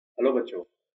Hello बच्चों,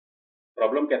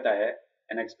 problem कहता है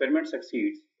an experiment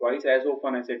succeeds twice as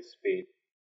often as its fails.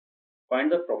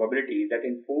 Find the probability that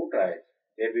in 4 trials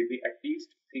there will be at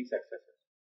least 3 successes.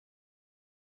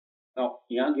 Now,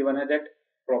 यहाँ given है that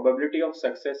probability of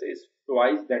success is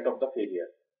twice that of the failure.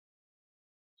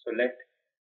 So let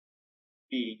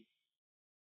P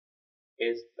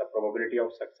is the probability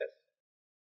of success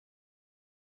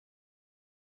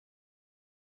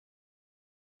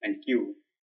and Q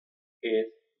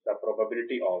is the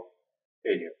probability of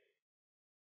failure.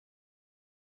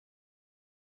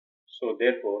 So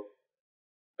therefore,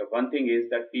 the one thing is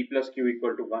that P plus Q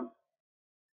equal to 1,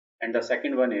 and the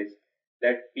second one is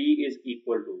that P is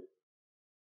equal to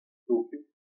 2Q.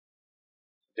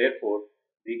 Therefore,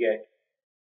 we get,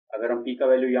 अगर हम P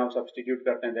का value यहाँ substitute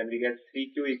करते हैं, then we get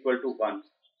 3Q equal to 1.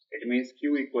 It means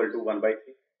Q equal to 1 by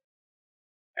 3.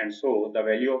 And so the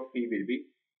value of P will be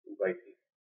 2 by 3.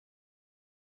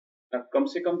 अब कम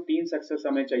से कम 3 success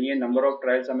हमें चाहिए. नंबर ऑफ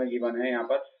ट्रायल्स हमें गिवन है यहाँ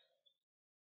पर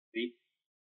 3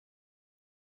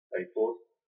 by 4.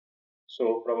 So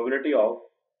probability of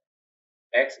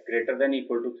x greater than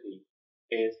equal to 3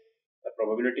 is the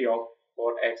probability of for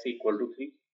x equal to 3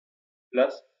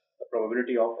 plus the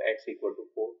probability of x equal to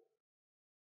 4,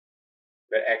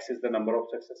 where x is the number of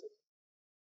successes.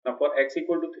 Now for x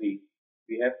equal to 3,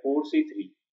 we have 4C3.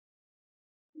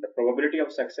 The probability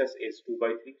of success is 2 by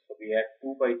 3. So we have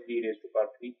 2 by 3 raised to power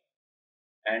 3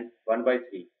 and 1 by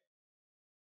 3.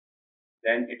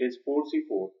 Then it is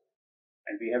 4C4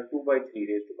 and we have 2 by 3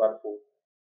 raised to power 4.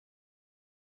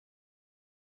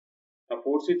 Now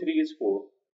 4C3 is 4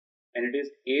 and it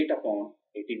is 8 upon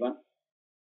 81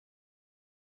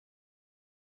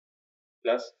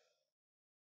 plus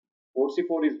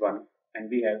 4C4 is 1 and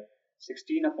we have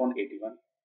 16 upon 81.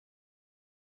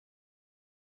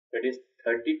 That is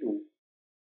 32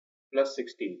 plus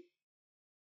 16.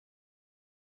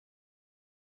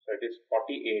 So it is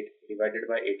 48 divided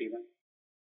by 81,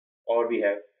 or we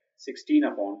have 16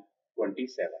 upon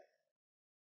 27.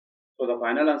 So the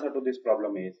final answer to this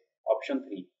problem is option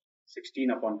 3, 16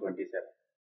 upon 27.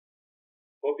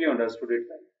 Hope you understood it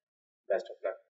well. Best of luck.